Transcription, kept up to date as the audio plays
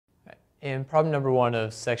In problem number 1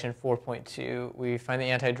 of section 4.2, we find the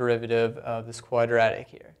antiderivative of this quadratic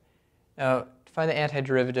here. Now, to find the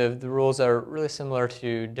antiderivative, the rules are really similar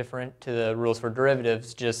to the rules for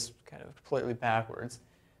derivatives, just kind of completely backwards.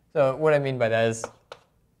 So what I mean by that is,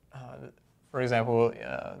 for example,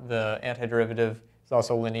 the antiderivative is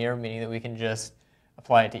also linear, meaning that we can just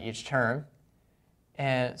apply it to each term.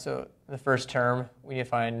 And so the first term, we need to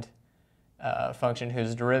find a function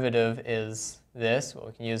whose derivative is this. Well,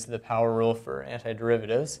 we can use the power rule for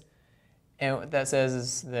antiderivatives. And what that says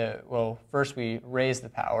is that, well, first we raise the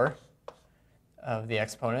power of the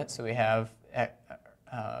exponent. So we have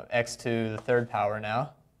x to the third power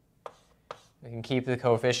now. We can keep the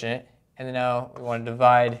coefficient. And then now we want to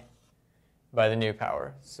divide by the new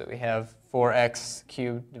power. So we have 4x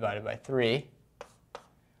cubed divided by 3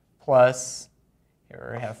 plus,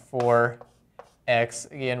 here we have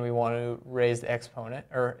 4x. Again, we want to raise the exponent,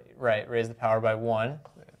 raise the power by 1,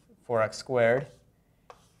 4x squared,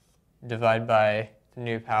 divide by the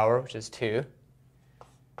new power, which is 2,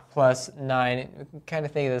 plus 9. We can kind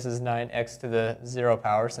of think of this as 9x to the 0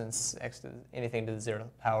 power, since anything to the 0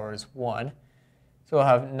 power is 1. So we'll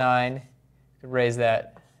have 9, we could raise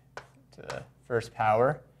that to the first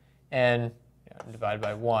power, and divide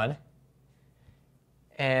by 1.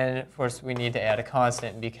 And of course, we need to add a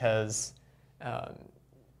constant because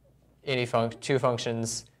two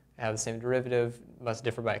functions have the same derivative must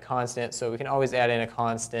differ by a constant. So we can always add in a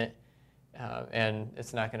constant, and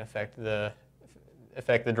it's not going to affect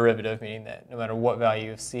the derivative, meaning that no matter what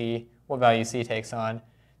value c takes on,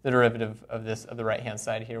 the derivative of the right-hand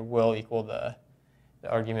side here will equal the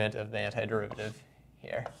argument of the antiderivative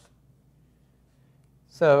here.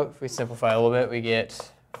 So if we simplify a little bit, we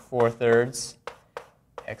get 4/3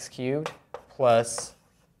 x cubed plus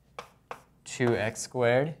 2x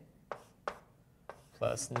squared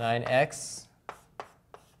plus 9x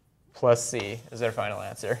plus c is our final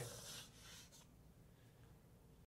answer.